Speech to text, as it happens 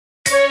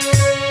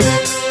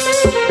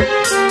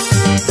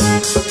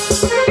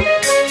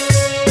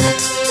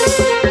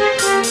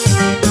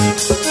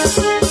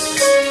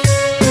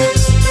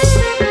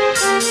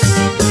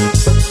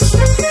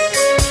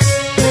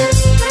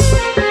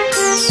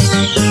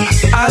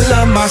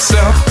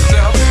myself.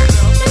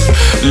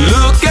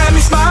 Look at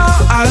me smile,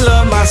 I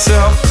love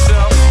myself.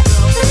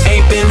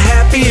 Ain't been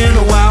happy in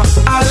a while,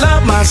 I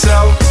love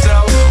myself.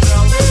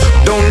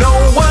 Don't know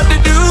what to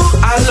do,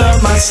 I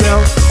love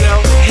myself.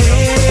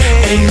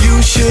 And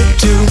you should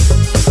too.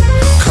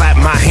 Clap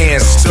my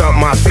hands, stomp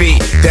my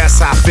feet. That's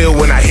how I feel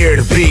when I hear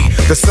the beat.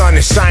 The sun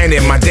is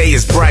shining, my day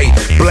is bright.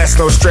 Bless,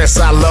 no stress,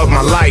 I love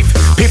my life.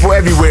 People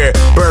everywhere,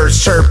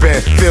 birds chirping.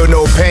 Feel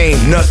no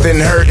pain, nothing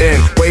hurting.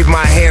 Wave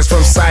my hands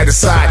from side to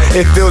side.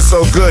 It feels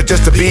so good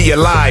just to be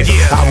alive.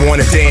 I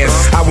wanna dance,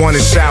 I wanna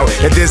shout,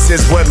 and this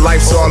is what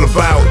life's all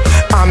about.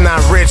 I'm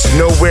not rich,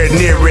 nowhere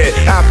near it.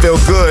 I feel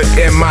good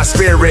in my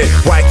spirit.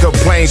 Why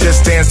complain,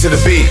 just dance to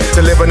the beat.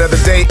 To live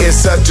another day is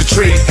such a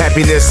treat.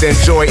 Happiness and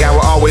joy I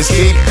will always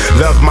keep.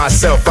 Love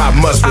myself, I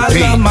must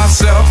repeat. I love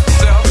myself.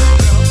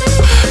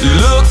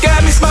 Look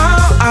at me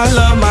smile, I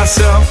love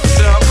myself.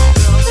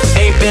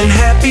 Ain't been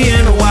happy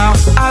in a while,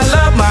 I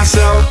love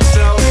myself.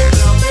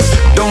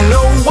 Don't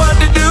know what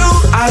to do,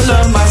 I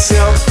love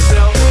myself.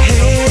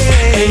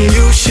 And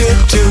you should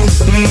too.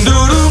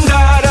 Doo-doom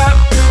da-da,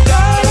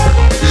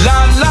 la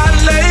la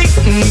lay,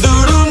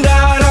 doo-doom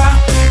da-da.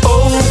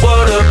 Oh,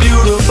 what a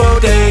beautiful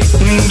day.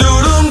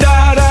 Doo-doom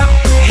da-da,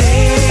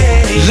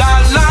 la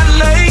la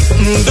lay,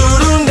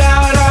 doo-doom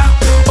da-da.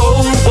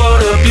 Oh,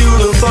 what a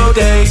beautiful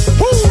day.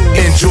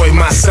 Enjoy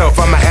myself,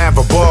 I'ma have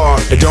a ball.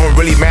 It don't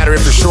really matter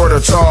if you're short or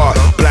tall,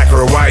 black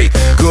or white,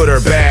 good or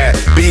bad.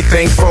 Be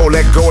thankful,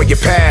 let go of your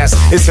past.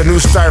 It's a new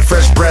start,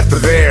 fresh breath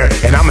of air.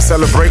 And I'ma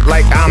celebrate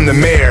like I'm the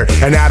mayor.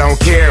 And I don't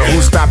care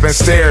who stop and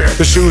stare.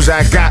 The shoes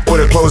I got or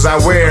the clothes I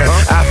wear.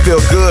 I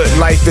feel good,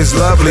 life is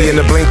lovely. In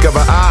the blink of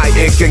an eye,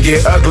 it can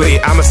get ugly.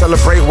 I'ma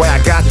celebrate while I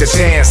got the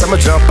chance. I'ma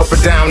jump up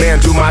and down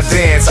and do my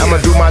dance. I'ma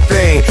do my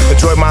thing,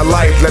 enjoy my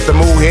life, let the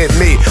mood hit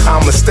me.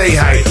 I'ma stay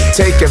hype,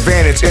 take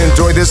advantage,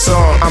 enjoy this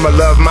song. I'ma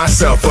love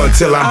myself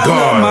until I'm gone.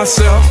 I love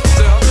myself.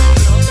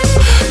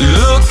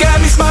 Look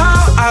at me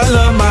smile, I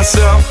love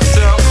myself.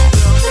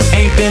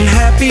 Ain't been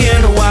happy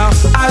in a while,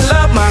 I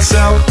love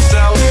myself.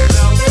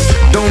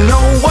 Don't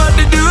know what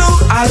to do,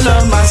 I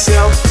love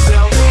myself.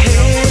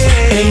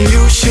 And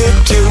you should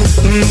too.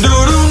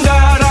 Doo-doom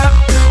da-da,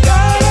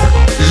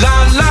 la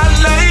la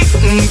lay,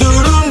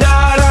 doo-doom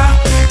da-da.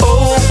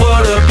 Oh,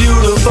 what a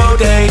beautiful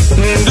day.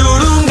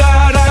 Doo-doom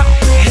da-da,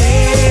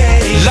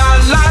 la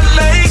la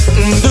lay,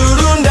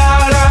 doo-doom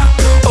da-da.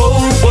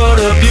 Oh, what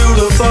a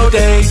beautiful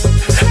day.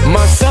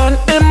 My son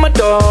and my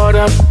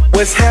daughter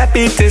was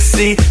happy to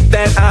see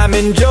that I'm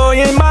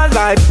enjoying my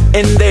life,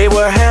 and they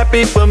were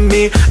happy for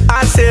me.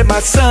 I said my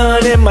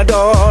son and my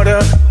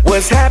daughter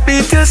was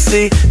happy to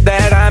see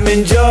that I'm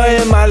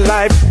enjoying my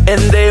life,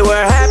 and they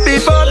were happy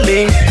for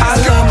me. I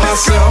love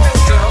myself.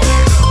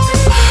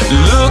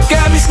 Look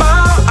at me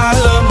smile, I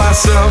love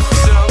myself.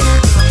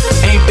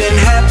 Ain't been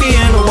happy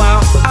in a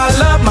while, I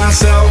love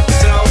myself.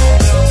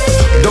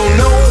 Don't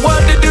know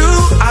what to do,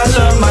 I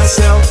love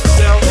myself.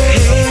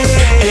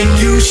 And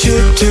you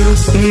should too.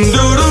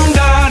 Doo-doom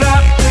da-da,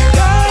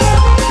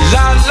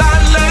 la la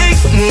lay,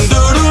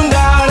 doo-doom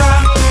da-da.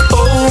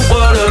 Oh,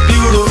 what a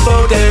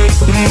beautiful day.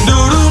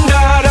 Doo-doom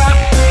da-da,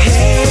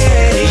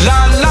 la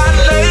la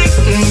lay,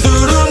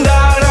 doo-doom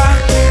da-da.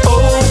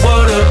 Oh,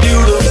 what a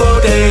beautiful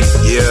day.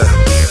 Yeah,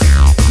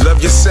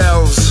 love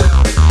yourselves,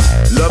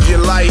 love your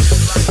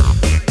life.